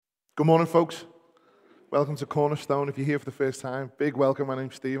Good morning, folks. Welcome to Cornerstone. If you're here for the first time, big welcome. My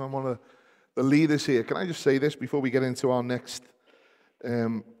name's Steve. I'm one of the leaders here. Can I just say this before we get into our next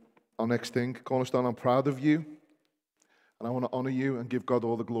thing? Cornerstone, I'm proud of you, and I want to honor you and give God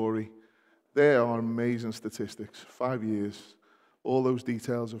all the glory. There are amazing statistics. 5 years, all those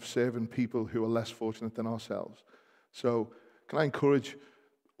details of serving people who are less fortunate than ourselves. So can I encourage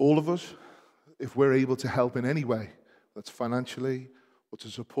all of us, if we're able to help in any way, that's financially or to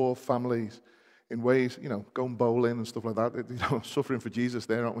support families in ways, going bowling and stuff like that, suffering for Jesus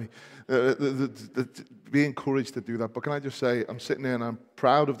there, aren't we? Be encouraged to do that. But can I just say, I'm sitting there and I'm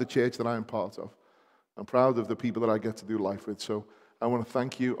proud of the church that I'm part of. I'm proud of the people that I get to do life with. So I want to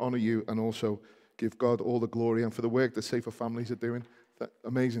thank you, honor you, and also give God all the glory and for the work that Safer Families are doing.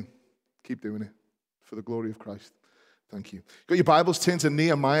 Amazing. Keep doing it for the glory of Christ. Thank you. Got your Bibles, turn to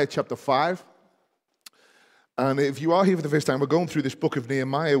Nehemiah chapter 5. And if you are here for the first time, we're going through this book of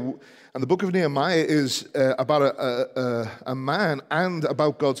Nehemiah. And the book of Nehemiah is about a man and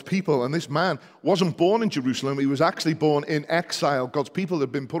about God's people. And this man wasn't born in Jerusalem. He was actually born in exile. God's people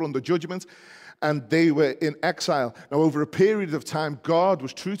had been put under judgment, and they were in exile. Now, over a period of time, God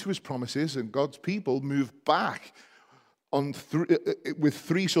was true to his promises, and God's people moved back with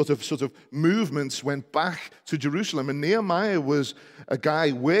three sort of movements, went back to Jerusalem. And Nehemiah was a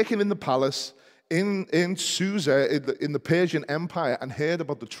guy working in the palace in Susa, in the Persian Empire, and heard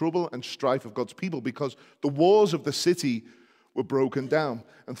about the trouble and strife of God's people because the walls of the city were broken down.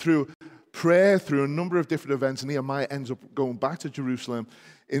 And through prayer, through a number of different events, Nehemiah ends up going back to Jerusalem,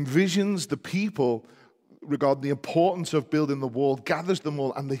 envisions the people regarding the importance of building the wall, gathers them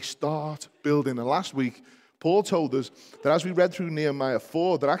all, and they start building. And last week, Paul told us that as we read through Nehemiah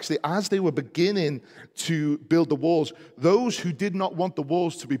 4, that actually as they were beginning to build the walls, those who did not want the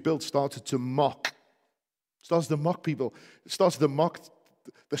walls to be built started to mock people. It started to mock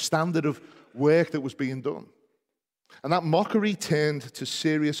the standard of work that was being done. And that mockery turned to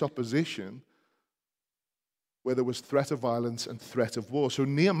serious opposition where there was threat of violence and threat of war. So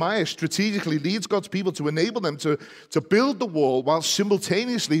Nehemiah strategically leads God's people to enable them to build the wall while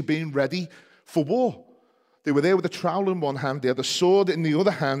simultaneously being ready for war. They were there with a trowel in one hand, they had a sword in the other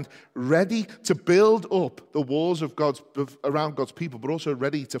hand, ready to build up the walls of around God's people, but also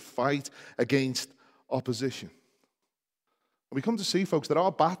ready to fight against opposition. And we come to see, folks, that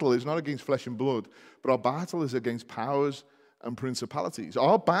our battle is not against flesh and blood, but our battle is against powers and principalities.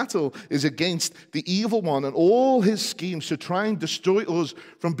 Our battle is against the evil one and all his schemes to try and destroy us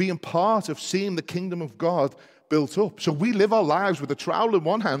from being part of seeing the kingdom of God built up. So we live our lives with a trowel in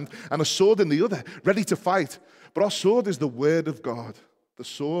one hand and a sword in the other, ready to fight. But our sword is the word of God, the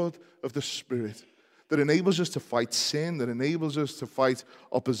sword of the Spirit, that enables us to fight sin, that enables us to fight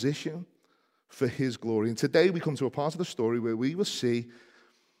opposition for his glory. And today we come to a part of the story where we will see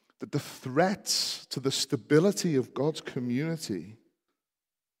that the threats to the stability of God's community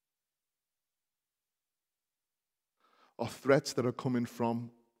are threats that are coming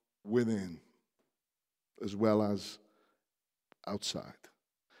from within as well as outside.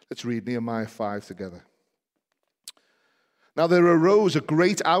 Let's read Nehemiah 5 together. Now there arose a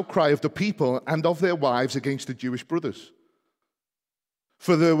great outcry of the people and of their wives against the Jewish brothers.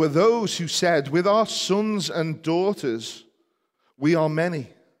 For there were those who said, with our sons and daughters, we are many.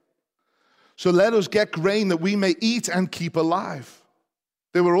 So let us get grain that we may eat and keep alive.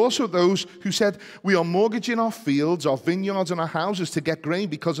 There were also those who said, we are mortgaging our fields, our vineyards, and our houses to get grain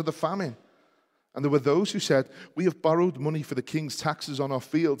because of the famine. And there were those who said, we have borrowed money for the king's taxes on our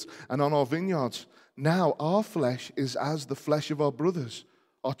fields and on our vineyards. Now our flesh is as the flesh of our brothers.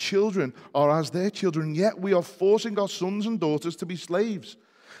 Our children are as their children, yet we are forcing our sons and daughters to be slaves.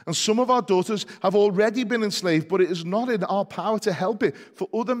 And some of our daughters have already been enslaved, but it is not in our power to help it, for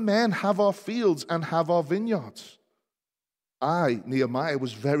other men have our fields and have our vineyards. I, Nehemiah,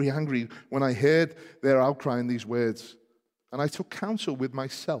 was very angry when I heard their outcry in these words, and I took counsel with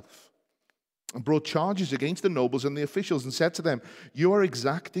myself and brought charges against the nobles and the officials and said to them, you are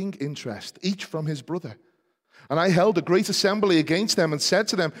exacting interest, each from his brother. And I held a great assembly against them and said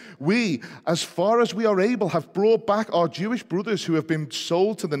to them, we, as far as we are able, have brought back our Jewish brothers who have been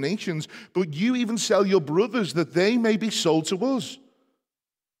sold to the nations, but you even sell your brothers that they may be sold to us.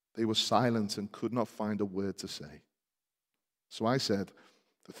 They were silent and could not find a word to say. So I said,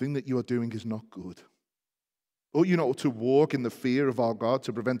 the thing that you are doing is not good. Ought you not to walk in the fear of our God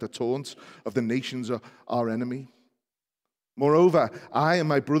to prevent the taunts of the nations our enemy? Moreover, I and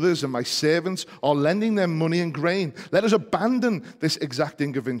my brothers and my servants are lending them money and grain. Let us abandon this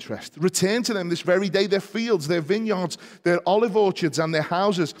exacting of interest. Return to them this very day their fields, their vineyards, their olive orchards, and their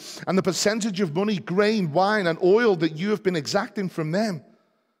houses, and the percentage of money, grain, wine, and oil that you have been exacting from them.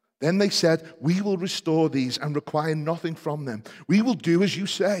 Then they said, "We will restore these and require nothing from them. We will do as you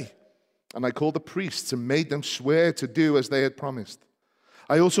say." And I called the priests and made them swear to do as they had promised.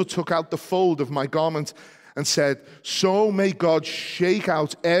 I also took out the fold of my garment and said, "So may God shake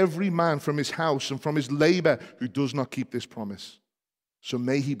out every man from his house and from his labor who does not keep this promise. So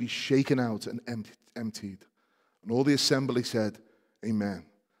may he be shaken out and emptied." And all the assembly said, "Amen,"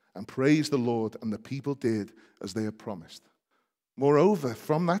 and praised the Lord, and the people did as they had promised. Moreover,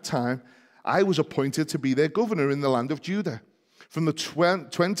 from that time, I was appointed to be their governor in the land of Judah, from the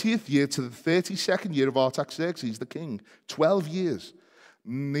 20th year to the 32nd year of Artaxerxes the king, 12 years.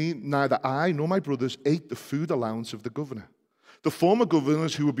 Neither I nor my brothers ate the food allowance of the governor. The former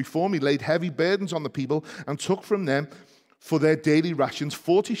governors who were before me laid heavy burdens on the people and took from them for their daily rations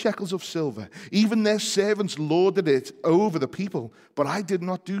 40 shekels of silver. Even their servants lorded it over the people, but I did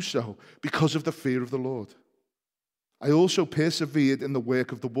not do so because of the fear of the Lord. I also persevered in the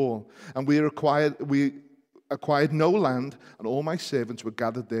work of the wall, and we acquired no land, and all my servants were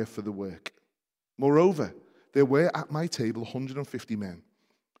gathered there for the work. Moreover, there were at my table 150 men,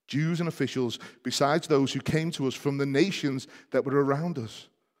 Jews and officials, besides those who came to us from the nations that were around us.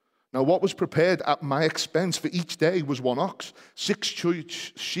 Now what was prepared at my expense for each day was 1 ox, 6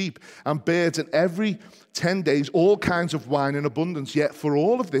 choice sheep, and birds, and every 10 days all kinds of wine in abundance. Yet for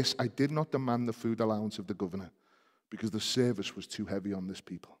all of this I did not demand the food allowance of the governor, because the service was too heavy on this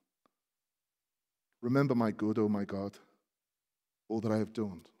people. Remember my good, O my God, all that I have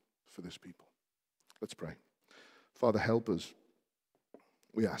done for this people. Let's pray. Father, help us,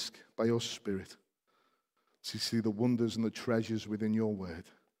 we ask, by your Spirit, to see the wonders and the treasures within your word.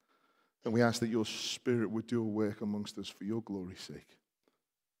 And we ask that your Spirit would do a work amongst us for your glory's sake.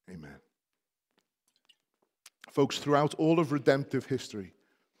 Amen. Folks, throughout all of redemptive history,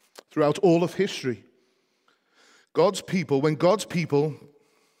 throughout all of history, God's people, when God's people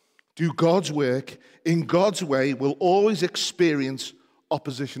do God's work in God's way, will always experience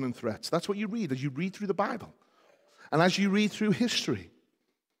opposition and threats. That's what you read as you read through the Bible. And as you read through history,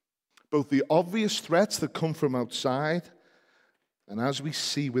 both the obvious threats that come from outside, and as we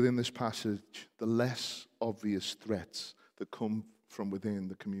see within this passage, the less obvious threats that come from within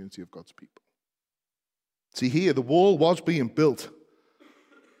the community of God's people. See, here, the wall was being built,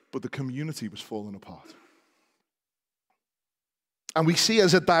 but the community was falling apart. And we see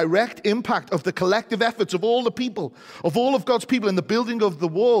as a direct impact of the collective efforts of all the people, of all of God's people in the building of the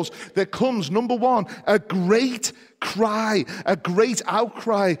walls, there comes, number one, a great cry, a great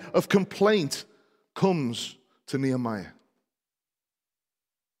outcry of complaint comes to Nehemiah.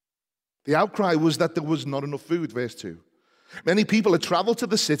 The outcry was that there was not enough food, verse 2. Many people had traveled to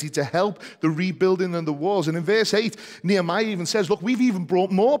the city to help the rebuilding of the walls. And in verse 8, Nehemiah even says, look, we've even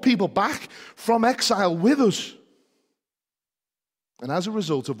brought more people back from exile with us. And as a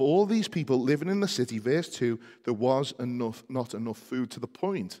result of all these people living in the city, verse 2, there was not enough food, to the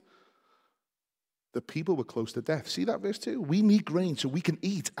point that people were close to death. See that verse 2? We need grain so we can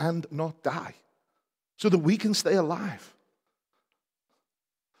eat and not die, so that we can stay alive.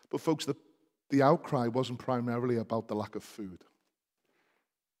 But folks, the outcry wasn't primarily about the lack of food,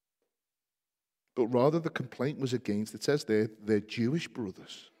 but rather the complaint was against, it says there, their Jewish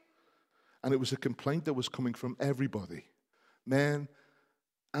brothers. And it was a complaint that was coming from everybody, men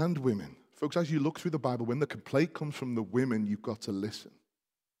and women. Folks, as you look through the Bible, when the complaint comes from the women, you've got to listen.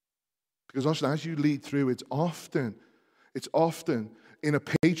 Because often, as you lead through, it's often in a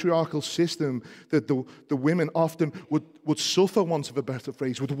patriarchal system that the women often would suffer, want of a better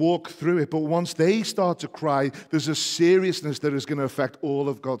phrase, would walk through it. But once they start to cry, there's a seriousness that is going to affect all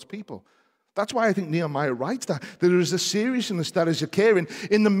of God's people. That's why I think Nehemiah writes that there is a seriousness that is occurring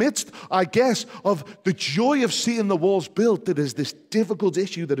in the midst, I guess, of the joy of seeing the walls built. There is this difficult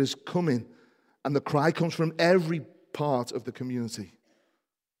issue that is coming, and the cry comes from every part of the community.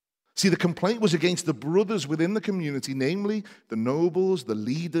 See, the complaint was against the brothers within the community, namely the nobles, the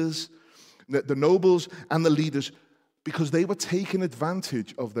leaders, the nobles and the leaders, because they were taking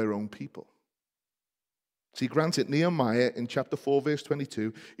advantage of their own people. See, granted, Nehemiah in chapter 4, verse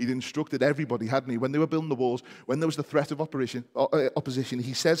 22, he'd instructed everybody, hadn't he? When they were building the walls, when there was the threat of opposition,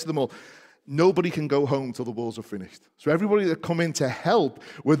 he says to them all, nobody can go home till the walls are finished. So everybody that come in to help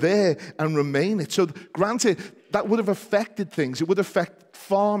were there and remain it. So granted, that would have affected things. It would affect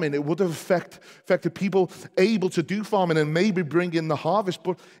farming. It would have affected people able to do farming and maybe bring in the harvest.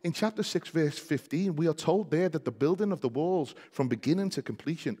 But in chapter 6, verse 15, we are told there that the building of the walls from beginning to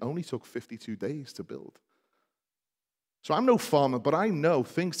completion only took 52 days to build. So I'm no farmer, but I know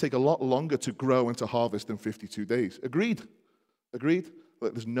things take a lot longer to grow and to harvest than 52 days. Agreed? Agreed?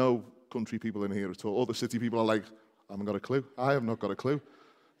 Like, there's no country people in here at all. All the city people are like, I haven't got a clue. I have not got a clue.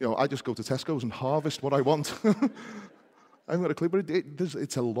 I just go to Tesco's and harvest what I want. I haven't got a clue, but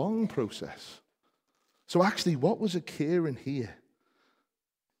it's a long process. So actually, what was occurring here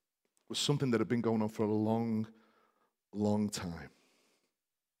was something that had been going on for a long, long time.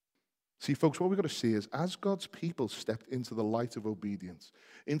 See, folks, what we've got to see is as God's people stepped into the light of obedience,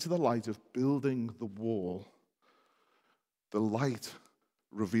 into the light of building the wall, the light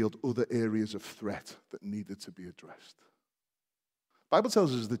revealed other areas of threat that needed to be addressed. The Bible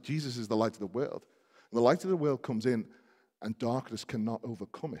tells us that Jesus is the light of the world. And the light of the world comes in, and darkness cannot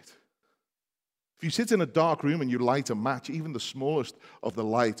overcome it. If you sit in a dark room and you light a match, even the smallest of the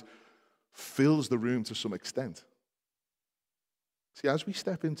light fills the room to some extent. See, as we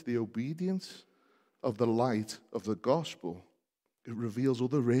step into the obedience of the light of the gospel, it reveals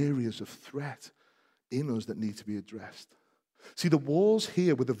other areas of threat in us that need to be addressed. See, the walls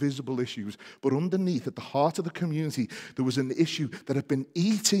here were the visible issues, but underneath, at the heart of the community, there was an issue that had been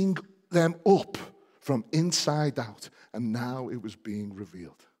eating them up from inside out, and now it was being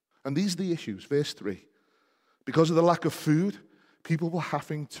revealed. And these are the issues. Verse 3. Because of the lack of food, people were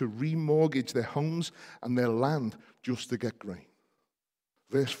having to remortgage their homes and their land just to get grain.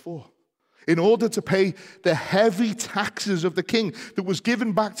 Verse 4. In order to pay the heavy taxes of the king that was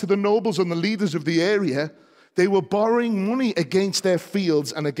given back to the nobles and the leaders of the area, they were borrowing money against their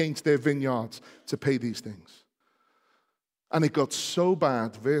fields and against their vineyards to pay these things. And it got so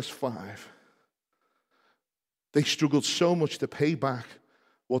bad, verse 5, they struggled so much to pay back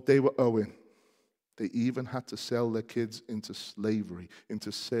what they were owing. They even had to sell their kids into slavery, into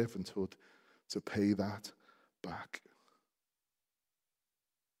servanthood, to pay that back.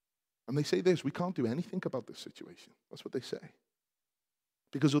 And they say this, we can't do anything about this situation. That's what they say.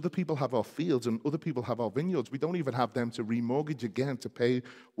 Because other people have our fields and other people have our vineyards. We don't even have them to remortgage again to pay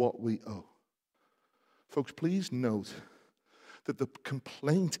what we owe. Folks, please note that the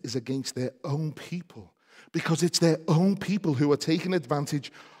complaint is against their own people, because it's their own people who are taking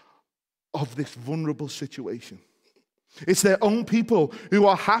advantage of this vulnerable situation. It's their own people who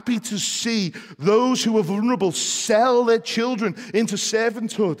are happy to see those who are vulnerable sell their children into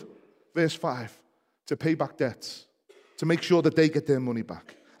servanthood, verse 5, to pay back debts, to make sure that they get their money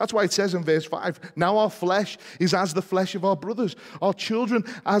back. That's why it says in verse 5, now our flesh is as the flesh of our brothers, our children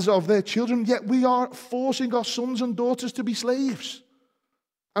as of their children, yet we are forcing our sons and daughters to be slaves.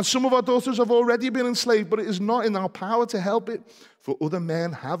 And some of our daughters have already been enslaved, but it is not in our power to help it, for other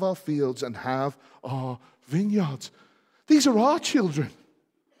men have our fields and have our vineyards. These are our children.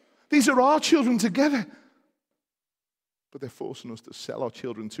 These are our children together. But they're forcing us to sell our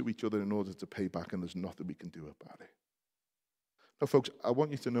children to each other in order to pay back, and there's nothing we can do about it. Now, folks, I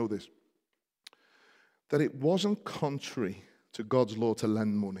want you to know this, that it wasn't contrary to God's law to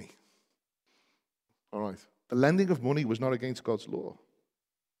lend money. All right? The lending of money was not against God's law.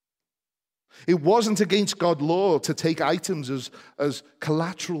 It wasn't against God's law to take items as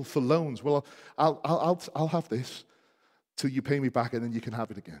collateral for loans. Well, I'll have this till you pay me back, and then you can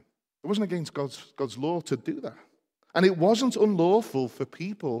have it again. It wasn't against God's law to do that. And it wasn't unlawful for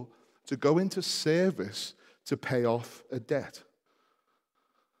people to go into service to pay off a debt.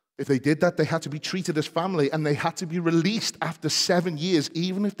 If they did that, they had to be treated as family, and they had to be released after 7 years,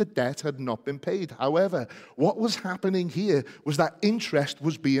 even if the debt had not been paid. However, what was happening here was that interest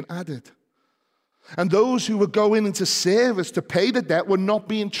was being added. And those who were going into service to pay the debt were not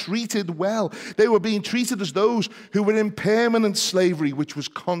being treated well. They were being treated as those who were in permanent slavery, which was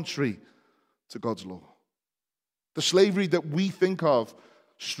contrary to God's law. The slavery that we think of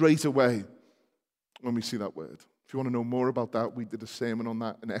straight away when we see that word. If you want to know more about that, we did a sermon on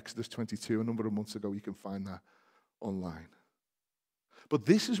that in Exodus 22 a number of months ago. You can find that online. But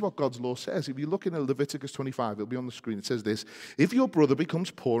this is what God's law says. If you look in Leviticus 25, it'll be on the screen. It says this: if your brother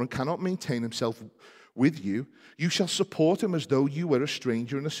becomes poor and cannot maintain himself with you, you shall support him as though you were a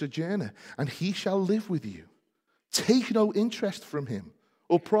stranger and a sojourner, and he shall live with you. Take no interest from him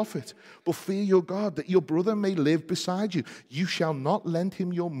or profit, but fear your God, that your brother may live beside you. You shall not lend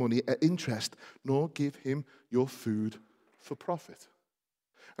him your money at interest, nor give him your food for profit.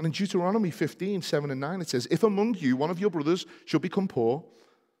 And in Deuteronomy 15, 7 and 9, it says, if among you one of your brothers shall become poor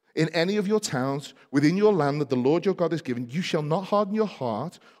in any of your towns within your land that the Lord your God has given, you shall not harden your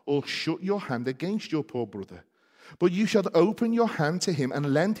heart or shut your hand against your poor brother. But you shall open your hand to him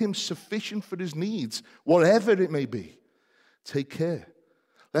and lend him sufficient for his needs, whatever it may be. Take care,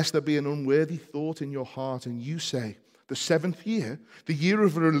 lest there be an unworthy thought in your heart, and you say, the 7th year, the year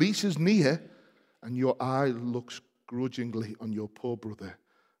of release is near, and your eye looks grudgingly on your poor brother,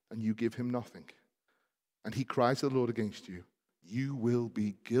 and you give him nothing. And he cries to the Lord against you. You will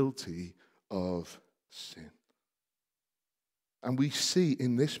be guilty of sin. And we see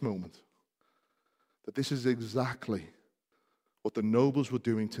in this moment that this is exactly what the nobles were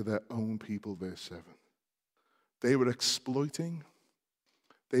doing to their own people, verse 7. They were exploiting,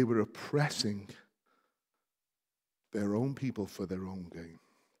 they were oppressing their own people for their own gain.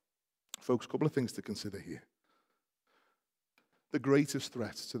 Folks, a couple of things to consider here. The greatest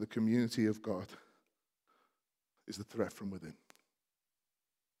threat to the community of God is the threat from within.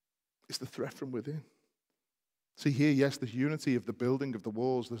 It's the threat from within. See here, yes, there's unity of the building, of the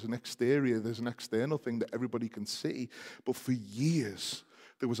walls. There's an exterior, there's an external thing that everybody can see. But for years,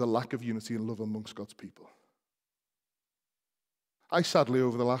 there was a lack of unity and love amongst God's people. I sadly,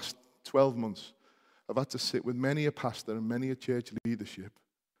 over the last 12 months, have had to sit with many a pastor and many a church leadership.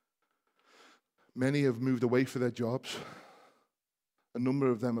 Many have moved away for their jobs. A number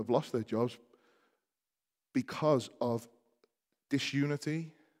of them have lost their jobs because of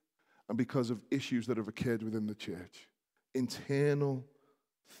disunity and because of issues that have occurred within the church. Internal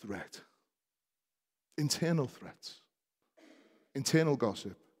threat. Internal threats. Internal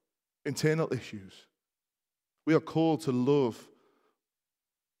gossip. Internal issues. We are called to love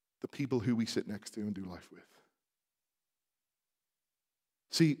the people who we sit next to and do life with.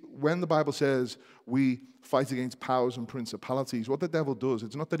 See, when the Bible says we fight against powers and principalities, what the devil does,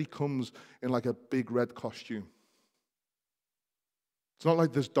 it's not that he comes in like a big red costume. It's not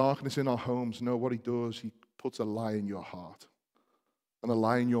like there's darkness in our homes. No, what he does, he puts a lie in your heart and a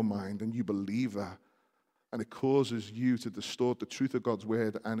lie in your mind, and you believe that. And it causes you to distort the truth of God's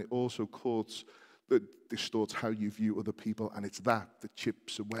word, and it also distorts how you view other people, and it's that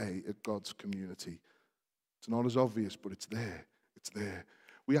chips away at God's community. It's not as obvious, but it's there. It's there.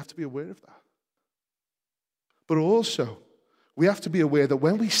 We have to be aware of that. But also, we have to be aware that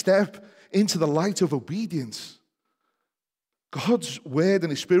when we step into the light of obedience, God's word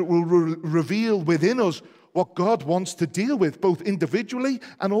and his spirit will reveal within us what God wants to deal with, both individually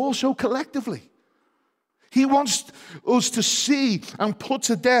and also collectively. He wants us to see and put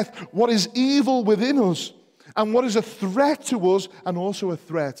to death what is evil within us and what is a threat to us and also a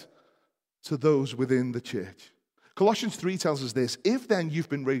threat to those within the church. Colossians 3 tells us this: if then you've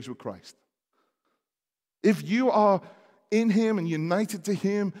been raised with Christ, if you are in him and united to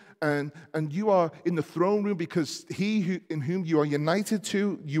him, and you are in the throne room because in whom you are united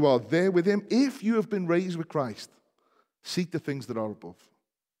to, you are there with him. If you have been raised with Christ, seek the things that are above,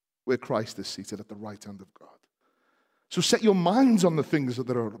 where Christ is seated at the right hand of God. So set your minds on the things that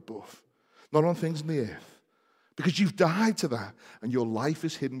are above, not on things in the earth, because you've died to that, and your life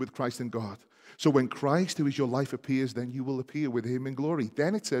is hidden with Christ in God. So when Christ, who is your life, appears, then you will appear with him in glory.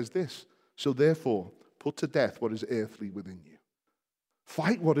 Then it says this: so therefore, put to death what is earthly within you.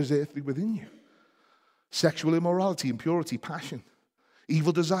 Fight what is earthly within you. Sexual immorality, impurity, passion,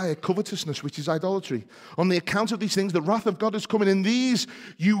 evil desire, covetousness, which is idolatry. On the account of these things, the wrath of God is coming. In these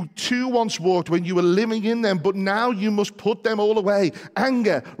you too once walked when you were living in them, but now you must put them all away.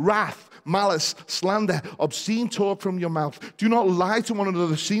 Anger, wrath, malice, slander, obscene talk from your mouth. Do not lie to one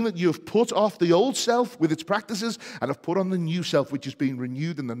another, seeing that you have put off the old self with its practices and have put on the new self, which is being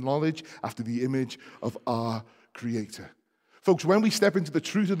renewed in the knowledge after the image of our Creator. Folks, when we step into the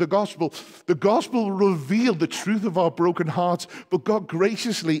truth of the gospel will reveal the truth of our broken hearts, but God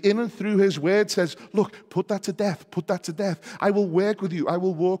graciously, in and through his word, says, look, put that to death, put that to death. I will work with you, I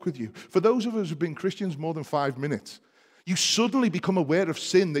will walk with you. For those of us who've been Christians more than 5 minutes, you suddenly become aware of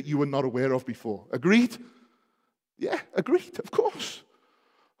sin that you were not aware of before. Agreed? Yeah, agreed, of course.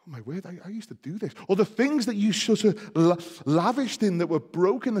 Oh my word, I used to do this. Or the things that you sort of lavished in that were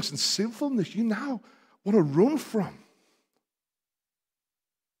brokenness and sinfulness, you now want to run from.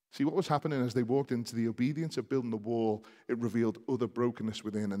 See, what was happening as they walked into the obedience of building the wall, it revealed other brokenness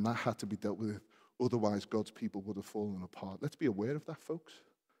within, and that had to be dealt with. Otherwise, God's people would have fallen apart. Let's be aware of that, folks.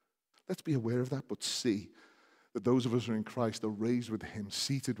 Let's be aware of that, but see that those of us who are in Christ are raised with him,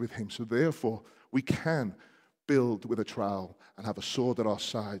 seated with him. So therefore, we can build with a trowel and have a sword at our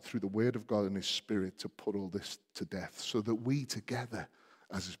side through the word of God and his spirit to put all this to death so that we together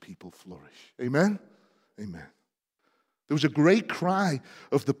as his people flourish. Amen? Amen. There was a great cry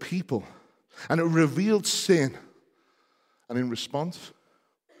of the people, and it revealed sin. And in response,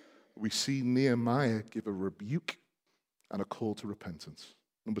 we see Nehemiah give a rebuke and a call to repentance.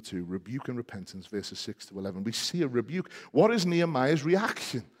 Number 2, rebuke and repentance, verses 6 to 11. We see a rebuke. What is Nehemiah's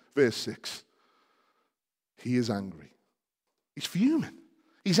reaction? Verse 6. He is angry. He's fuming.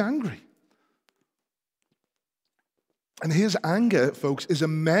 He's angry. And his anger, folks, is a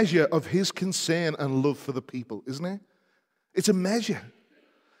measure of his concern and love for the people, isn't it? It's a measure.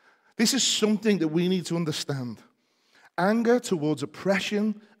 This is something that we need to understand. Anger towards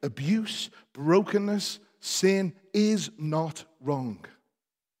oppression, abuse, brokenness, sin is not wrong.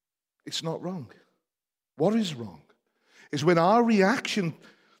 It's not wrong. What is wrong is when our reaction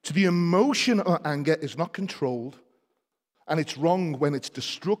to the emotion of anger is not controlled, and it's wrong when it's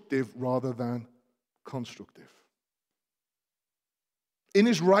destructive rather than constructive. In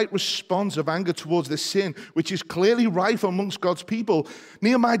his right response of anger towards this sin, which is clearly rife amongst God's people,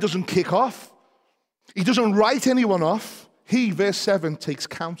 Nehemiah doesn't kick off. He doesn't write anyone off. He, verse 7, takes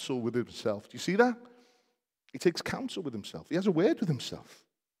counsel with himself. Do you see that? He takes counsel with himself. He has a word with himself.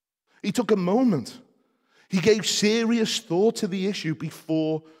 He took a moment. He gave serious thought to the issue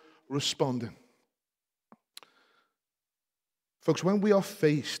before responding. Folks, when we are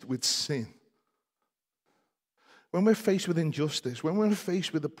faced with sin, when we're faced with injustice, when we're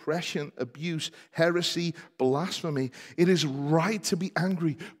faced with oppression, abuse, heresy, blasphemy, it is right to be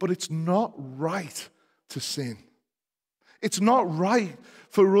angry, but it's not right to sin. It's not right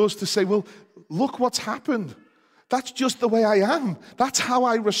for us to say, well, look what's happened. That's just the way I am. That's how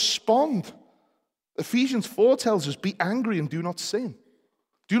I respond. Ephesians 4 tells us, be angry and do not sin.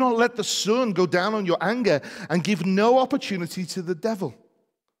 Do not let the sun go down on your anger and give no opportunity to the devil.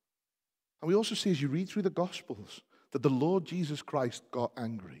 And we also see as you read through the Gospels that the Lord Jesus Christ got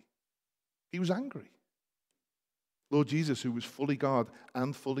angry. He was angry. Lord Jesus, who was fully God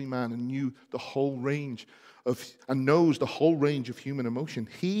and fully man and knew the whole range of, and knows the whole range of human emotion,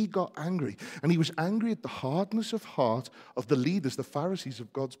 he got angry. And he was angry at the hardness of heart of the leaders, the Pharisees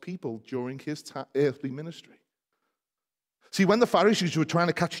of God's people during his earthly ministry. See, when the Pharisees were trying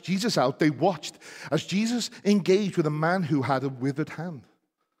to catch Jesus out, they watched as Jesus engaged with a man who had a withered hand.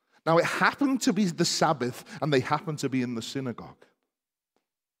 Now, it happened to be the Sabbath, and they happened to be in the synagogue.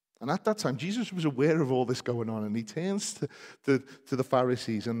 And at that time, Jesus was aware of all this going on, and he turns to the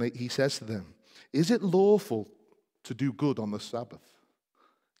Pharisees, and he says to them, is it lawful to do good on the Sabbath?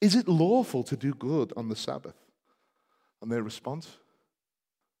 Is it lawful to do good on the Sabbath? And their response,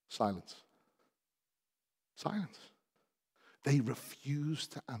 silence. Silence. They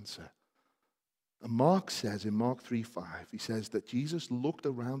refused to answer. And Mark says in Mark 3:5, he says that Jesus looked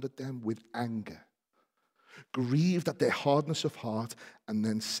around at them with anger, grieved at their hardness of heart, and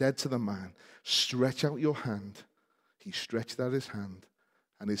then said to the man, stretch out your hand. He stretched out his hand,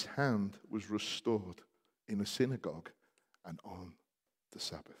 and his hand was restored in a synagogue and on the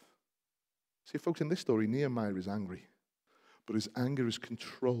Sabbath. See, folks, in this story, Nehemiah is angry, but his anger is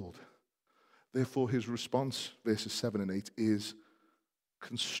controlled. Therefore, his response, verses 7 and 8, is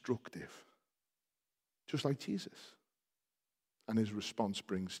constructive. Just like Jesus. And his response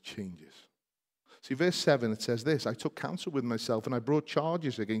brings changes. See, verse 7, it says this, I took counsel with myself, and I brought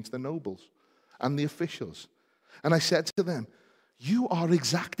charges against the nobles and the officials. And I said to them, you are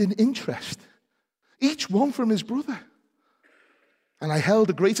exacting interest, each one from his brother. And I held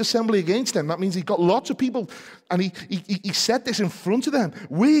a great assembly against them. That means he got lots of people. And he said this in front of them.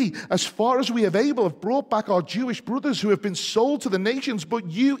 We, as far as we have able, have brought back our Jewish brothers who have been sold to the nations, but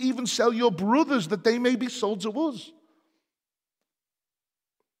you even sell your brothers that they may be sold to us.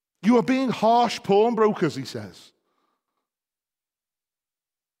 You are being harsh pawnbrokers, he says.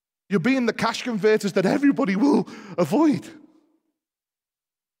 You're being the cash converters that everybody will avoid.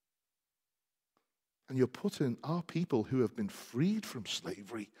 And you're putting our people who have been freed from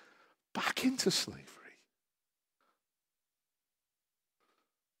slavery back into slavery.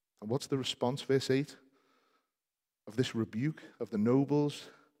 And what's the response, verse 8, of this rebuke of the nobles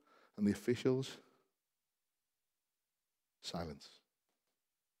and the officials? Silence.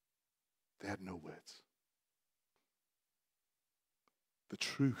 They had no words. The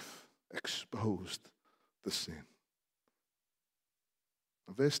truth exposed the sin.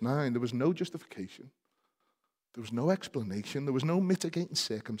 In verse 9, there was no justification. There was no explanation. There was no mitigating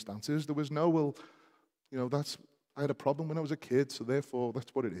circumstances. There was no, well, I had a problem when I was a kid, so therefore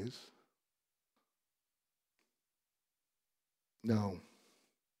that's what it is. No.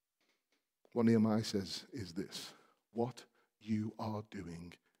 What Nehemiah says is this: what you are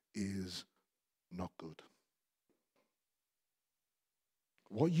doing is not good.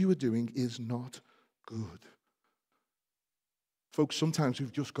 What you are doing is not good. Folks, sometimes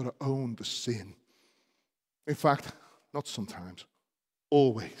we've just got to own the sin. In fact, not sometimes,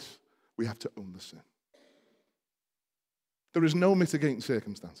 always we have to own the sin. There is no mitigating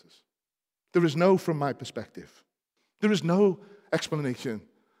circumstances. There is no, from my perspective, there is no explanation.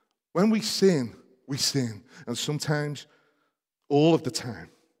 When we sin, we sin. And sometimes, all of the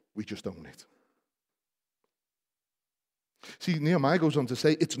time, we just own it. See, Nehemiah goes on to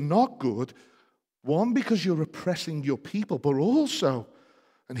say, it's not good, one, because you're oppressing your people, but also,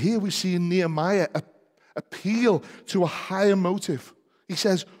 and here we see in Nehemiah appeal to a higher motive. He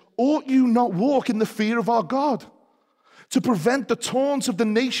says, ought you not walk in the fear of our God? to prevent the taunts of the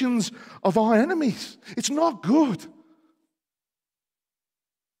nations of our enemies. It's not good.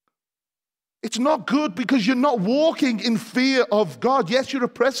 It's not good because you're not walking in fear of God. Yes, you're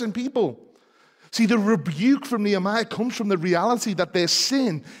oppressing people. See, the rebuke from Nehemiah comes from the reality that their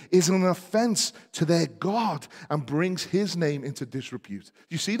sin is an offense to their God and brings his name into disrepute.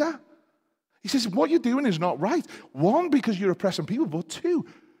 You see that? He says, what you're doing is not right. One, because you're oppressing people, but two,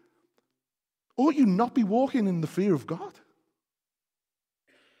 ought you not be walking in the fear of God?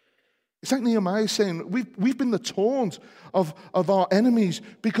 It's like Nehemiah saying, we've been the taunt of our enemies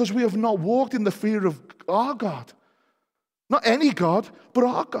because we have not walked in the fear of our God. Not any God, but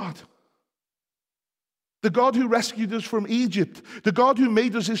our God. The God who rescued us from Egypt. The God who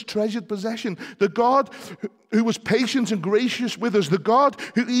made us his treasured possession. The God who was patient and gracious with us. The God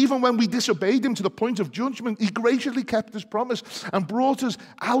who, even when we disobeyed him to the point of judgment, he graciously kept his promise and brought us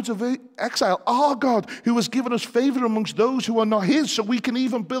out of exile. Our God who has given us favor amongst those who are not his, so we can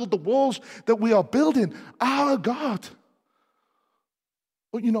even build the walls that we are building. Our God.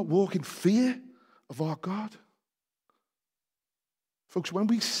 Won't you not walk in fear of our God? Folks, when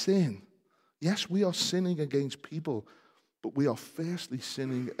we sin, yes, we are sinning against people, but we are firstly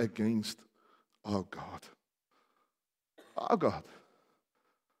sinning against our God. Our God.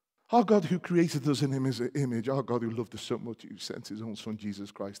 Our God who created us in his image. Our God who loved us so much, who sent his own son,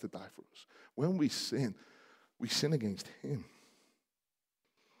 Jesus Christ, to die for us. When we sin against him.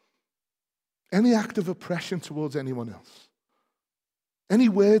 Any act of oppression towards anyone else, any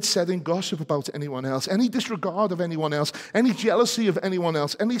word said in gossip about anyone else, any disregard of anyone else, any jealousy of anyone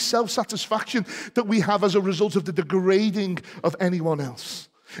else, any self-satisfaction that we have as a result of the degrading of anyone else,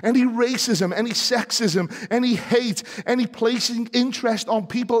 any racism, any sexism, any hate, any placing interest on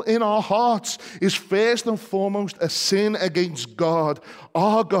people in our hearts is first and foremost a sin against God,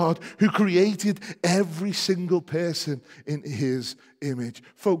 our God who created every single person in his image.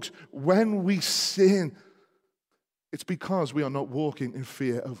 Folks, when we sin, it's because we are not walking in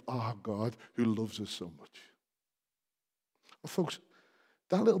fear of our God who loves us so much. Well, folks,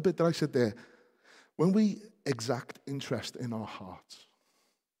 that little bit that I said there, when we exact interest in our hearts.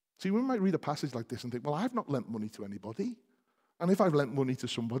 See, we might read a passage like this and think, well, I've not lent money to anybody. And if I've lent money to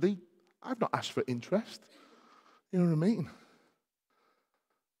somebody, I've not asked for interest. You know what I mean?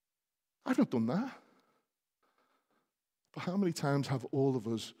 I've not done that. But how many times have all of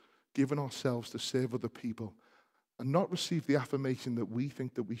us given ourselves to serve other people and not receive the affirmation that we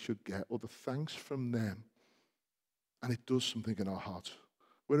think that we should get or the thanks from them, and it does something in our hearts?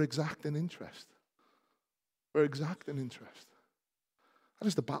 We're exacting interest. We're exacting interest. That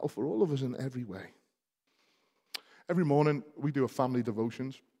is the battle for all of us in every way. Every morning, we do a family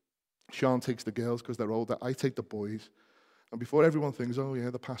devotions. Sean takes the girls because they're older. I take the boys. And before everyone thinks, oh yeah,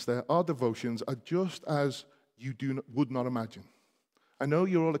 the pastor, our devotions are just as you would not imagine. I know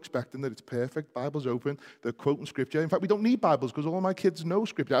you're all expecting that it's perfect. Bible's open. They're quoting scripture. In fact, we don't need Bibles because all my kids know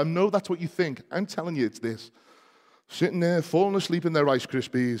scripture. I know that's what you think. I'm telling you it's this. Sitting there, falling asleep in their Rice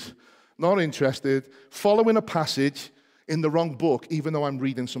Krispies, not interested, following a passage in the wrong book, even though I'm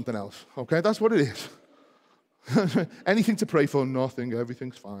reading something else. Okay, that's what it is. Anything to pray for? Nothing.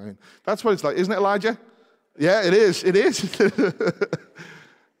 Everything's fine. That's what it's like. Isn't it, Elijah? Yeah, it is. It is.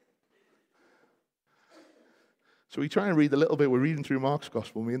 So we try and read a little bit. We're reading through Mark's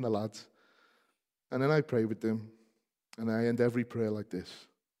Gospel, me and the lads. And then I pray with them. And I end every prayer like this.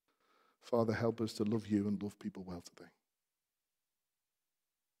 Father, help us to love you and love people well today.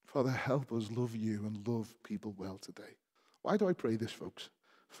 Father, help us love you and love people well today. Why do I pray this, folks?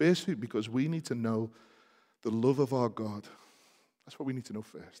 Firstly, because we need to know the love of our God. That's what we need to know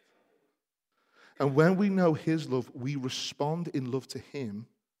first. And when we know his love, we respond in love to him.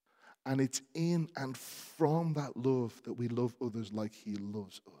 And it's in and from that love that we love others like he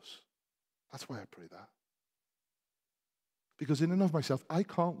loves us. That's why I pray that. Because in and of myself, I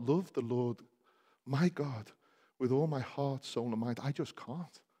can't love the Lord, my God, with all my heart, soul, and mind. I just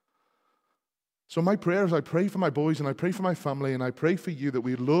can't. So my prayer as I pray for my boys and I pray for my family and I pray for you that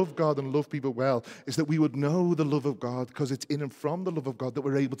we love God and love people well is that we would know the love of God because it's in and from the love of God that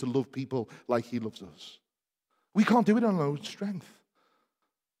we're able to love people like he loves us. We can't do it on our own strength.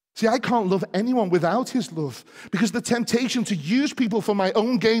 See, I can't love anyone without his love because the temptation to use people for my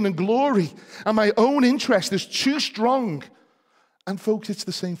own gain and glory and my own interest is too strong. And folks, it's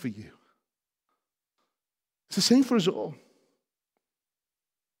the same for you. It's the same for us all.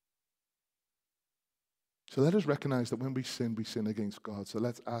 So let us recognize that when we sin against God. So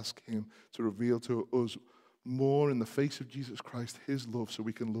let's ask him to reveal to us more in the face of Jesus Christ, his love, so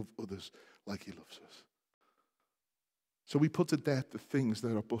we can love others like he loves us. So we put to death the things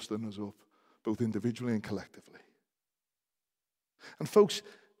that are busting us up, both individually and collectively. And folks,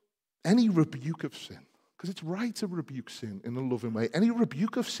 any rebuke of sin, because it's right to rebuke sin in a loving way, any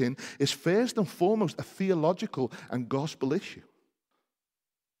rebuke of sin is first and foremost a theological and gospel issue.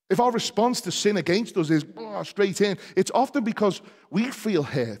 If our response to sin against us is straight in, it's often because we feel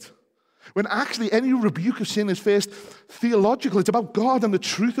hurt. When actually any rebuke of sin is first theological. It's about God and the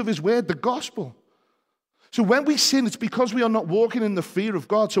truth of his word, the gospel. So when we sin, it's because we are not walking in the fear of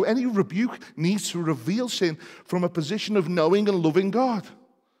God. So any rebuke needs to reveal sin from a position of knowing and loving God,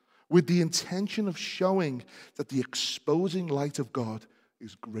 with the intention of showing that the exposing light of God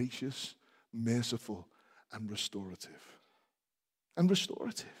is gracious, merciful, and restorative. And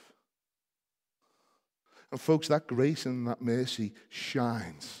restorative. And folks, that grace and that mercy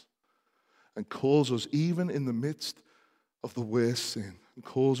shines and calls us, even in the midst of the worst sin, and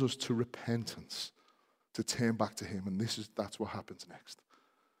calls us to repentance, to turn back to him. And that's what happens next.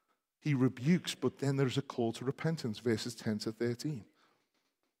 He rebukes, but then there's a call to repentance, verses 10 to 13.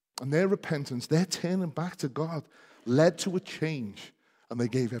 And their repentance, their turning back to God, led to a change, and they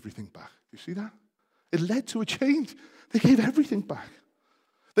gave everything back. Do you see that? It led to a change. They gave everything back.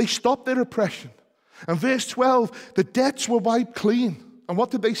 They stopped their oppression. And verse 12, the debts were wiped clean. And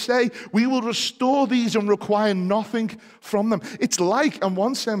what did they say? We will restore these and require nothing from them. It's like, in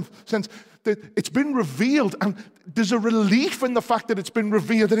one sense, that it's been revealed, and there's a relief in the fact that it's been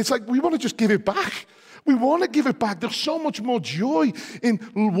revealed. And it's like, we want to just give it back. We want to give it back. There's so much more joy in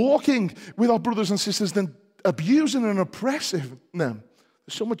walking with our brothers and sisters than abusing and oppressing them.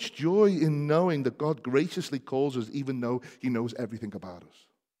 There's so much joy in knowing that God graciously calls us, even though he knows everything about us.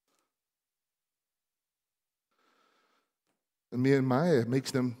 And Nehemiah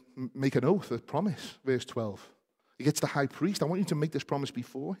makes them make an oath, a promise, verse 12. He gets the high priest. I want you to make this promise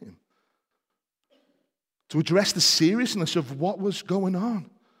before him, to address the seriousness of what was going on.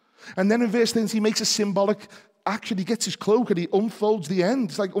 And then in verse 10, he makes a symbolic action. He gets his cloak and he unfolds the end.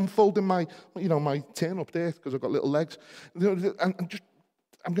 It's like unfolding my tin up there because I've got little legs. And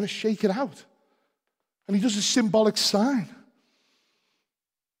I'm going to shake it out. And he does a symbolic sign.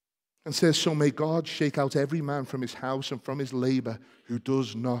 And says, so may God shake out every man from his house and from his labor who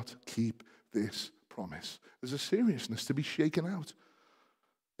does not keep this promise. There's a seriousness to be shaken out.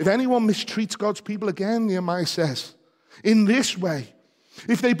 If anyone mistreats God's people again, Nehemiah says, in this way,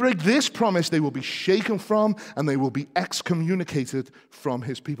 if they break this promise, they will be shaken from and they will be excommunicated from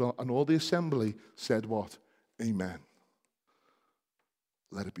his people. And all the assembly said what? Amen.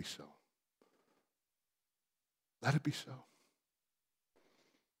 Let it be so. Let it be so.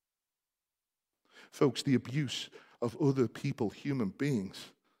 Folks, the abuse of other people, human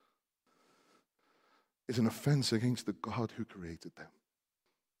beings, is an offense against the God who created them.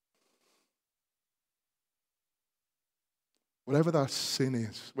 Whatever that sin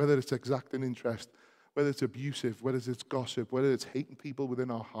is, whether it's exacting interest, whether it's abusive, whether it's gossip, whether it's hating people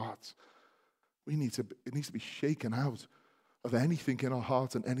within our hearts, it needs to be shaken out of anything in our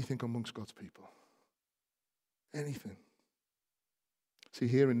hearts and anything amongst God's people. Anything. See,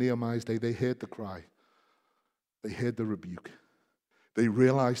 here in Nehemiah's day, they heard the cry. They heard the rebuke. They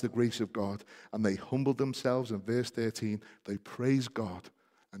realized the grace of God, and they humbled themselves. In verse 13, they praised God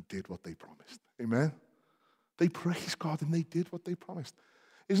and did what they promised. Amen? They praised God and they did what they promised.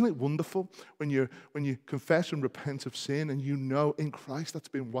 Isn't it wonderful when you confess and repent of sin and you know in Christ that's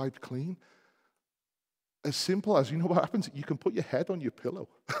been wiped clean? As simple as, you know what happens? You can put your head on your pillow.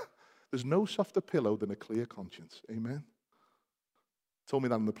 There's no softer pillow than a clear conscience. Amen? Told me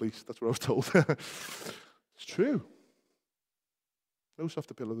that in the police. That's what I was told. It's true. No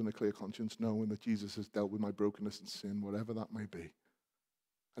softer pillow than a clear conscience, knowing that Jesus has dealt with my brokenness and sin, whatever that may be.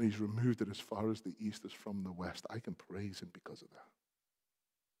 And he's removed it as far as the east is from the west. I can praise him because of that.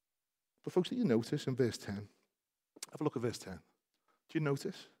 But folks, do you notice in verse 10? Have a look at verse 10. Do you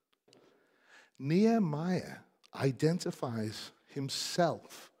notice? Nehemiah identifies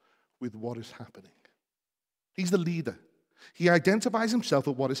himself with what is happening. He's the leader. He identifies himself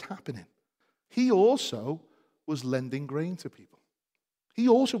with what is happening. He also was lending grain to people. He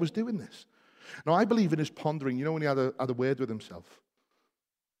also was doing this. Now, I believe in his pondering, you know, when he had a word with himself,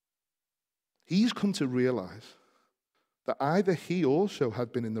 he's come to realize that either he also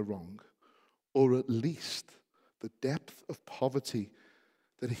had been in the wrong, or at least the depth of poverty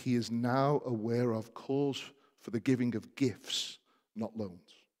that he is now aware of calls for the giving of gifts, not loans.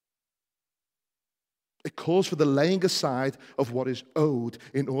 It calls for the laying aside of what is owed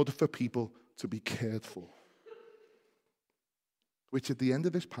in order for people to be cared for. Which at the end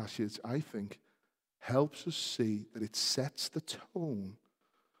of this passage, I think, helps us see that it sets the tone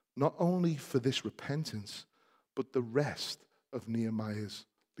not only for this repentance, but the rest of Nehemiah's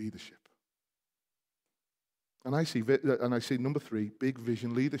leadership. And I see number 3, big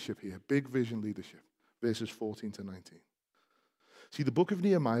vision leadership here. Big vision leadership, verses 14 to 19. See, the book of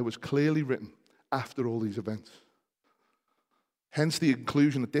Nehemiah was clearly written after all these events. Hence the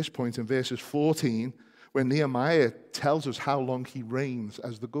inclusion at this point in verses 14, when Nehemiah tells us how long he reigns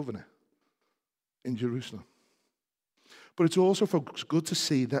as the governor in Jerusalem. But it's also, folks, good to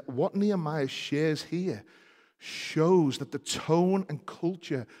see that what Nehemiah shares here shows that the tone and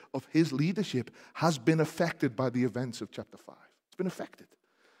culture of his leadership has been affected by the events of chapter 5. It's been affected.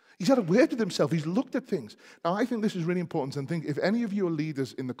 He's had a word with himself. He's looked at things. Now, I think this is really important. And think, if any of you are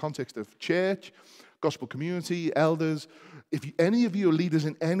leaders in the context of church, gospel community, elders, if any of you are leaders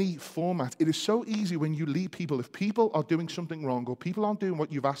in any format, it is so easy when you lead people, if people are doing something wrong or people aren't doing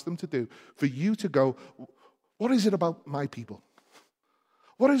what you've asked them to do, for you to go, what is it about my people?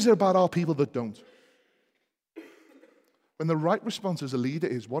 What is it about our people that don't? When the right response as a leader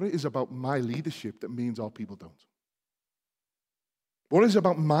is, what it is about my leadership that means our people don't? What is it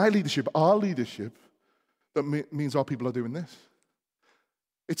about my leadership, our leadership, that means our people are doing this?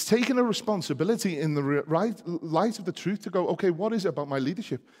 It's taking a responsibility in the right light of the truth to go, okay, what is it about my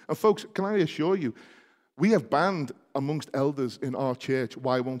leadership? And folks, can I assure you, we have banned amongst elders in our church,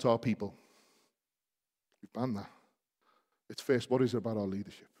 why won't our people? We've banned that. It's first, what is it about our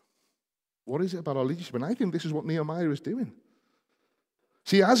leadership? What is it about our leadership? And I think this is what Nehemiah is doing.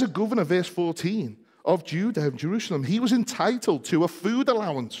 See, as a governor, verse 14, of Judah and Jerusalem, he was entitled to a food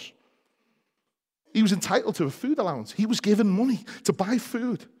allowance. He was entitled to a food allowance. He was given money to buy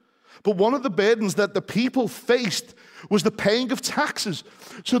food. But one of the burdens that the people faced was the paying of taxes.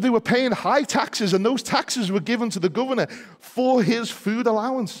 So they were paying high taxes, and those taxes were given to the governor for his food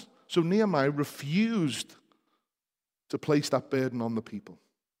allowance. So Nehemiah refused to place that burden on the people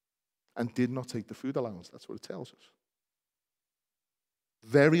and did not take the food allowance. That's what it tells us.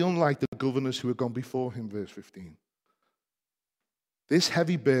 Very unlike the governors who had gone before him, verse 15. This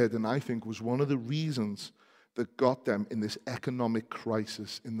heavy burden, I think, was one of the reasons that got them in this economic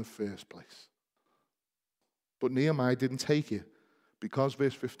crisis in the first place. But Nehemiah didn't take it because,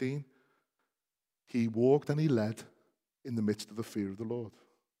 verse 15, he walked and he led in the midst of the fear of the Lord.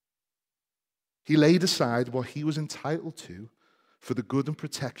 He laid aside what he was entitled to for the good and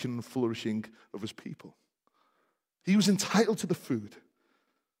protection and flourishing of his people. He was entitled to the food.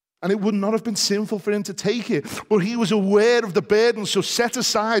 And it would not have been sinful for him to take it. But he was aware of the burden, so set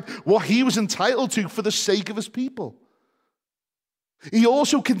aside what he was entitled to for the sake of his people. He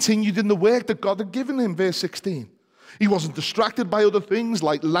also continued in the work that God had given him, verse 16. He wasn't distracted by other things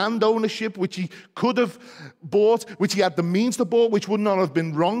like land ownership, which he could have bought, which he had the means to bought, which would not have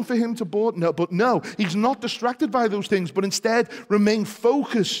been wrong for him to bought. No, he's not distracted by those things, but instead remained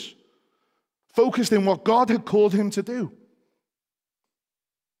focused in what God had called him to do.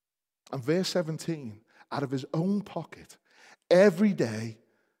 And verse 17, out of his own pocket, every day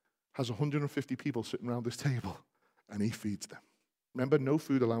has 150 people sitting around this table, and he feeds them. Remember, no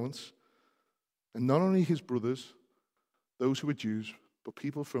food allowance. And not only his brothers, those who were Jews, but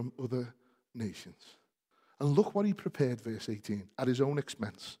people from other nations. And look what he prepared, verse 18, at his own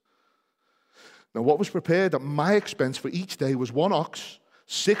expense. Now, what was prepared at my expense for each day was 1 ox,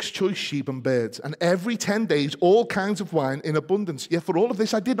 6 choice sheep and birds, and every 10 days all kinds of wine in abundance. Yet for all of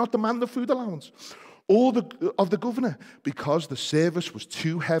this I did not demand the food allowance of the governor, because the service was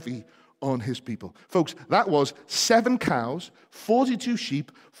too heavy on his people. Folks, that was 7 cows, 42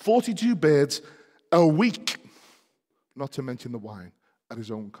 sheep, 42 birds a week, not to mention the wine, at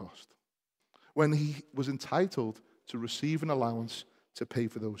his own cost, when he was entitled to receive an allowance to pay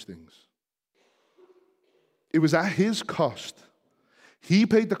for those things. It was at his cost. He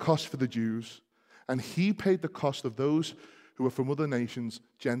paid the cost for the Jews, and he paid the cost of those who were from other nations,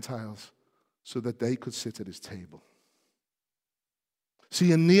 Gentiles, so that they could sit at his table.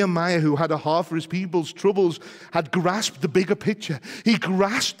 See, and Nehemiah, who had a heart for his people's troubles, had grasped the bigger picture. He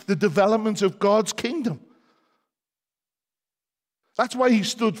grasped the development of God's kingdom. That's why he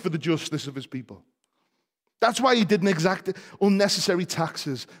stood for the justice of his people. That's why he didn't exact unnecessary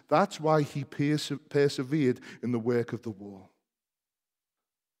taxes. That's why he persevered in the work of the wall.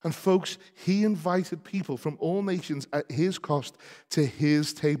 And folks, he invited people from all nations at his cost to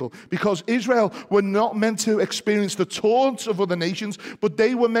his table. Because Israel were not meant to experience the taunts of other nations, but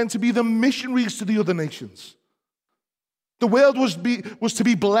they were meant to be the missionaries to the other nations. The world was to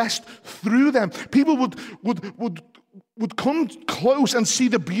be blessed through them. People would come close and see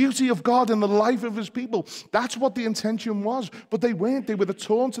the beauty of God in the life of his people. That's what the intention was. But they weren't. They were the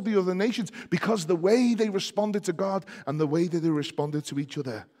taunt of the other nations because the way they responded to God and the way that they responded to each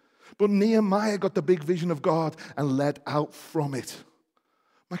other. But Nehemiah got the big vision of God and led out from it.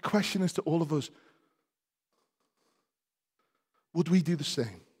 My question is to all of us, would we do the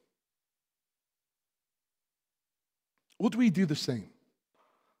same? Would we do the same?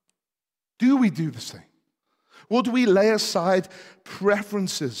 Do we do the same? Would we lay aside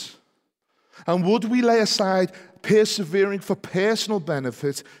preferences? And would we lay aside persevering for personal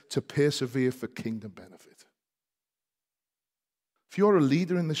benefit to persevere for kingdom benefit? If you're a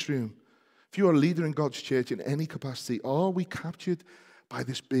leader in this room, if you're a leader in God's church in any capacity, are we captured by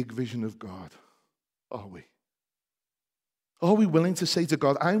this big vision of God? Are we? Are we willing to say to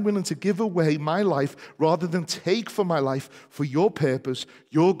God, I'm willing to give away my life rather than take for my life for your purpose,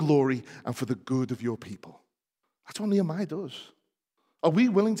 your glory, and for the good of your people? That's what Nehemiah does. Are we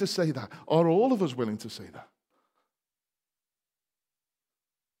willing to say that? Are all of us willing to say that?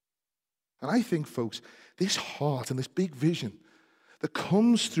 And I think, folks, this heart and this big vision that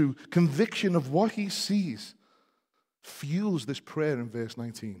comes through conviction of what he sees fuels this prayer in verse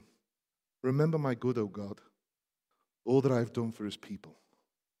 19. Remember my good, O God, all that I have done for his people.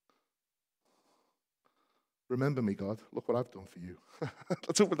 Remember me, God. Look what I've done for you.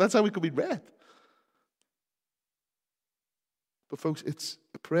 That's how it could be read. But folks, it's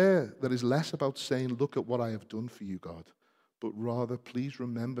a prayer that is less about saying, look at what I have done for you, God, but rather, please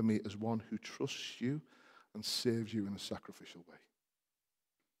remember me as one who trusts you and serves you in a sacrificial way.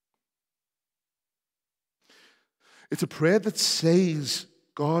 It's a prayer that says,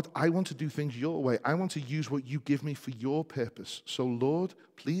 God, I want to do things your way. I want to use what you give me for your purpose. So, Lord,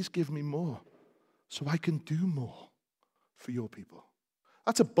 please give me more so I can do more for your people.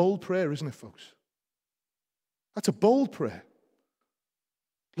 That's a bold prayer, isn't it, folks? That's a bold prayer.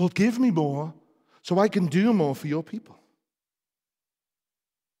 Lord, give me more so I can do more for your people.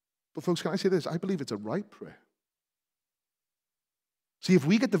 But folks, can I say this? I believe it's a right prayer. See, if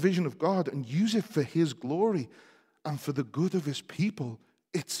we get the vision of God and use it for his glory and for the good of his people,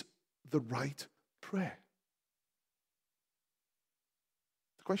 it's the right prayer.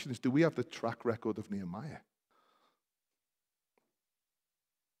 The question is, do we have the track record of Nehemiah?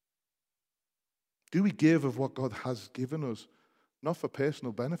 Do we give of what God has given us, not for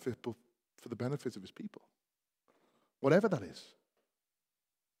personal benefit, but for the benefit of his people? Whatever that is.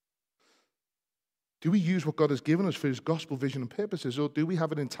 Do we use what God has given us for his gospel vision and purposes, or do we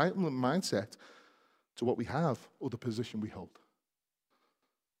have an entitlement mindset to what we have or the position we hold?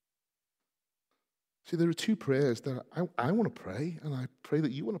 See, there are two prayers that I want to pray, and I pray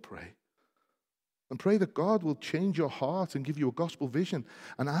that you want to pray. And pray that God will change your heart and give you a gospel vision,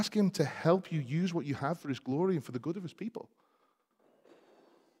 and ask him to help you use what you have for his glory and for the good of his people.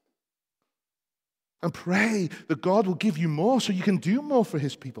 And pray that God will give you more so you can do more for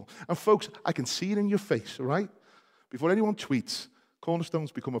his people. And folks, I can see it in your face, all right? Before anyone tweets,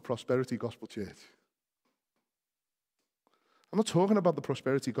 Cornerstone's become a prosperity gospel church. I'm not talking about the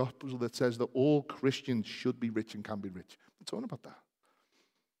prosperity gospel that says that all Christians should be rich and can be rich. I'm not talking about that.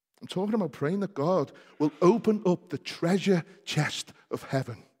 I'm talking about praying that God will open up the treasure chest of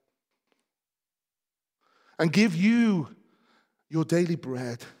heaven and give you your daily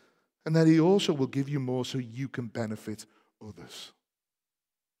bread, and that he also will give you more so you can benefit others.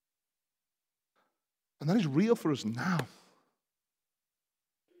 And that is real for us now,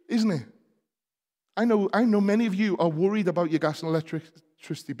 isn't it? I know many of you are worried about your gas and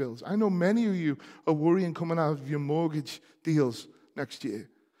electricity bills. I know many of you are worrying coming out of your mortgage deals next year.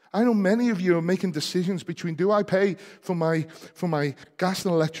 I know many of you are making decisions between, do I pay for my gas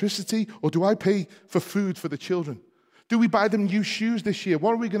and electricity, or do I pay for food for the children? Do we buy them new shoes this year?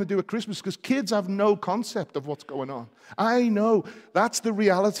 What are we going to do at Christmas? Because kids have no concept of what's going on. I know that's the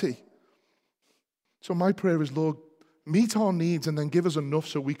reality. So my prayer is, Lord, meet our needs and then give us enough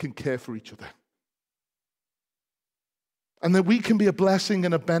so we can care for each other. And that we can be a blessing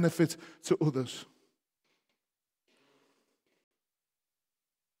and a benefit to others.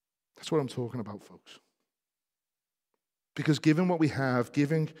 That's what I'm talking about, folks. Because giving what we have,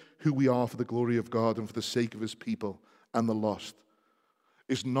 giving who we are for the glory of God and for the sake of his people and the lost,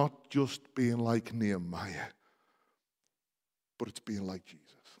 is not just being like Nehemiah, but it's being like Jesus.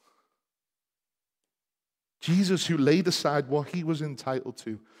 Jesus, who laid aside what he was entitled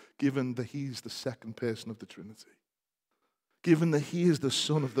to, given that he's the second person of the Trinity. Given that he is the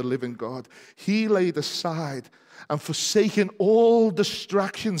Son of the living God, he laid aside and, forsaking all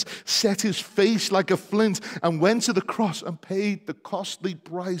distractions, set his face like a flint and went to the cross and paid the costly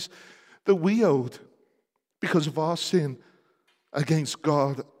price that we owed because of our sin against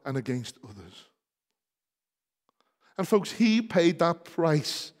God and against others. And folks, he paid that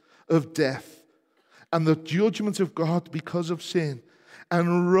price of death and the judgment of God because of sin.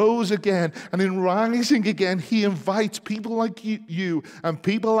 and rose again. And in rising again, he invites people like you and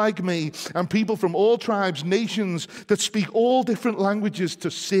people like me and people from all tribes, nations that speak all different languages to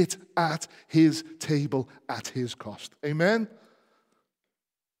sit at his table at his cost. Amen?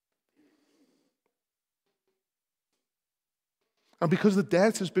 And because the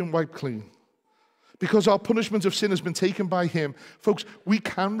debt has been wiped clean, because our punishment of sin has been taken by him, folks, we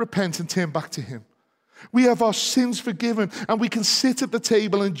can repent and turn back to him. We have our sins forgiven, and we can sit at the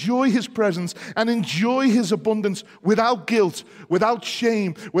table, enjoy his presence, and enjoy his abundance without guilt, without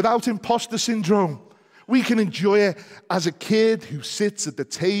shame, without imposter syndrome. We can enjoy it as a kid who sits at the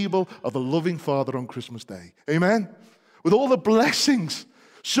table of a loving father on Christmas Day. Amen? With all the blessings.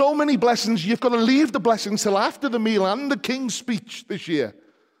 So many blessings, you've got to leave the blessings till after the meal and the King's speech this year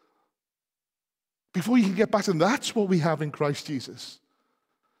before you can get back to them. That's what we have in Christ Jesus.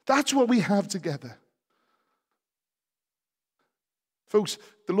 That's what we have together. Folks,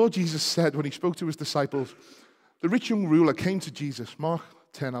 the Lord Jesus said when he spoke to his disciples, the rich young ruler came to Jesus. Mark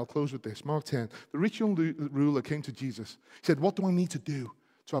 10, I'll close with this. Mark 10. The rich young ruler came to Jesus. He said, what do I need to do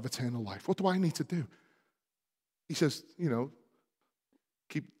to have eternal life? What do I need to do? He says,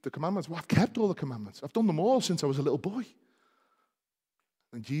 keep the commandments. Well, I've kept all the commandments. I've done them all since I was a little boy.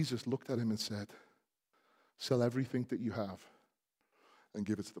 And Jesus looked at him and said, sell everything that you have and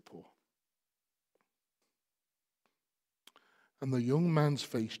give it to the poor. And the young man's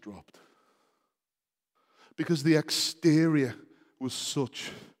face dropped because the exterior was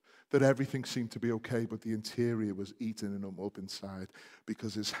such that everything seemed to be okay, but the interior was eating him up inside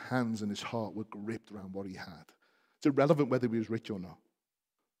because his hands and his heart were gripped around what he had. It's irrelevant whether he was rich or not,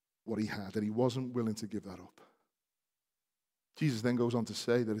 what he had, and he wasn't willing to give that up. Jesus then goes on to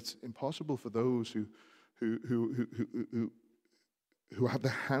say that it's impossible for those who have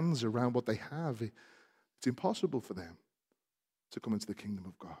their hands around what they have. It's impossible for them to come into the kingdom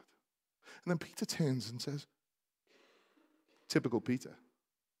of God. And then Peter turns and says, typical Peter,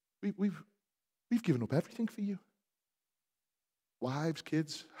 we've given up everything for you. Wives,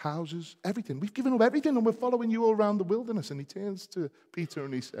 kids, houses, everything. We've given up everything and we're following you all around the wilderness. And he turns to Peter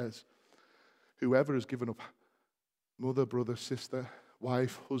and he says, whoever has given up mother, brother, sister,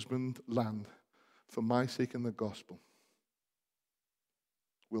 wife, husband, land, for my sake and the gospel,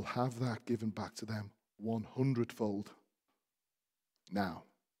 will have that given back to them 100-fold. Now.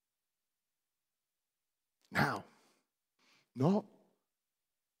 Now. Not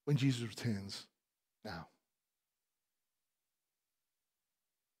when Jesus returns. Now.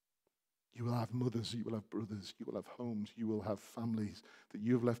 You will have mothers, you will have brothers, you will have homes, you will have families that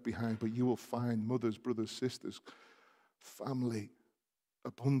you have left behind, but you will find mothers, brothers, sisters, family,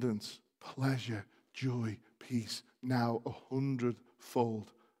 abundance, pleasure, joy, peace, now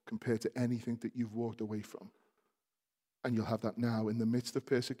 100-fold compared to anything that you've walked away from. And you'll have that now in the midst of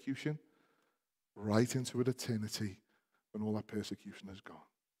persecution, right into an eternity when all that persecution is gone.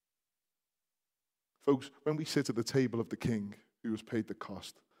 Folks, when we sit at the table of the King who has paid the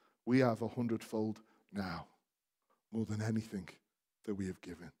cost, we have 100-fold now, more than anything that we have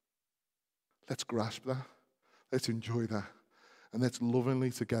given. Let's grasp that. Let's enjoy that. And let's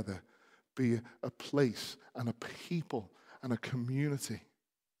lovingly together be a place and a people and a community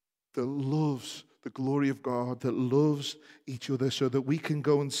that loves the glory of God, that loves each other so that we can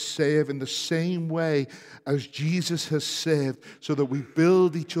go and serve in the same way as Jesus has served, so that we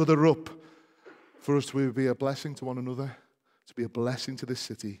build each other up for us to be a blessing to one another, to be a blessing to this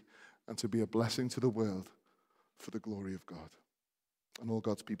city, and to be a blessing to the world for the glory of God. And all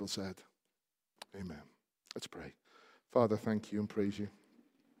God's people said, amen. Let's pray. Father, thank you and praise you.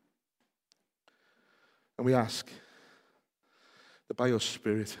 And we ask that by your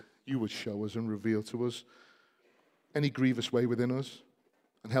Spirit, you would show us and reveal to us any grievous way within us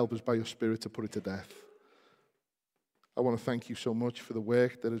and help us by your Spirit to put it to death. I want to thank you so much for the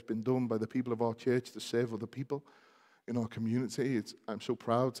work that has been done by the people of our church to serve other people in our community. I'm so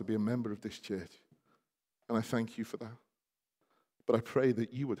proud to be a member of this church, and I thank you for that. But I pray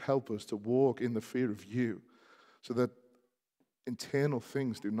that you would help us to walk in the fear of you so that internal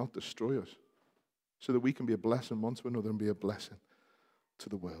things do not destroy us, so that we can be a blessing one to another and be a blessing to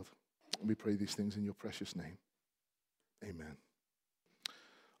the world. And we pray these things in your precious name. Amen.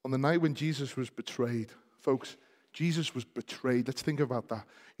 On the night when Jesus was betrayed, folks, Jesus was betrayed. Let's think about that.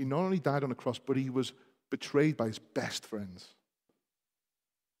 He not only died on the cross, but he was betrayed by his best friends.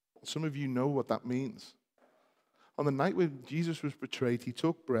 Some of you know what that means. On the night when Jesus was betrayed, he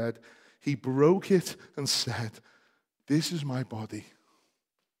took bread, he broke it and said, "This is my body.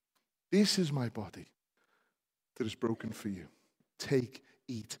 This is my body that is broken for you. Take,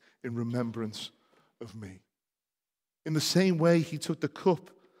 eat in remembrance of me." In the same way, he took the cup,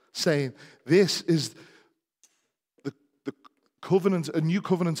 saying, this is the covenant, a new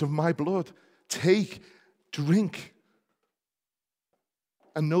covenant of my blood. Take, drink,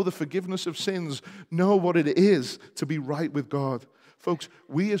 and know the forgiveness of sins. Know what it is to be right with God. Folks,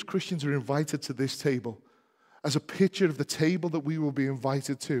 we as Christians are invited to this table as a picture of the table that we will be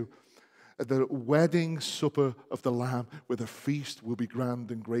invited to at the wedding supper of the Lamb, where the feast will be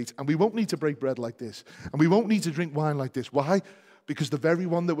grand and great. And we won't need to break bread like this. And we won't need to drink wine like this. Why? Because the very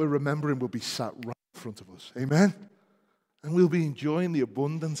one that we're remembering will be sat right in front of us. Amen? And we'll be enjoying the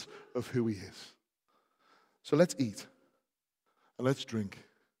abundance of who he is. So let's eat and let's drink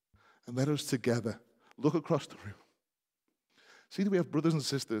and let us together look across the room. See that we have brothers and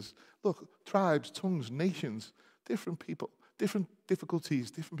sisters. Look, tribes, tongues, nations, different people, different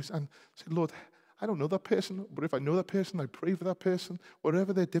difficulties, and say, Lord, I don't know that person, but if I know that person, I pray for that person,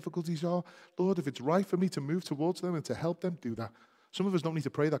 whatever their difficulties are. Lord, if it's right for me to move towards them and to help them, do that. Some of us don't need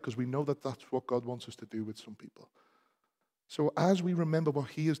to pray that because we know that that's what God wants us to do with some people. So as we remember what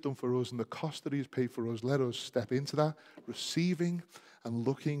he has done for us and the cost that he has paid for us, let us step into that, receiving and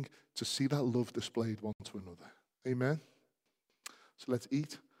looking to see that love displayed one to another. Amen? So let's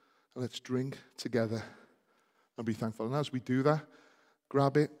eat and let's drink together and be thankful. And as we do that,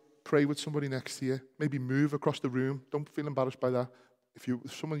 grab it, pray with somebody next to you, maybe move across the room. Don't feel embarrassed by that. If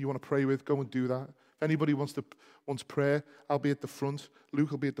someone you want to pray with, go and do that. If anybody wants prayer, I'll be at the front.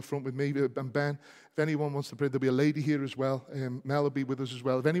 Luke will be at the front with me and Ben. If anyone wants to pray, there'll be a lady here as well. Mel will be with us as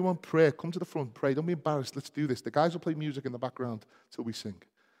well. If anyone pray, come to the front, pray. Don't be embarrassed. Let's do this. The guys will play music in the background till we sing.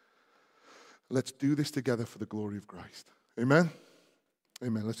 Let's do this together for the glory of Christ. Amen?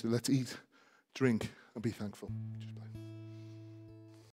 Amen. Let's eat, drink, and be thankful. Just play.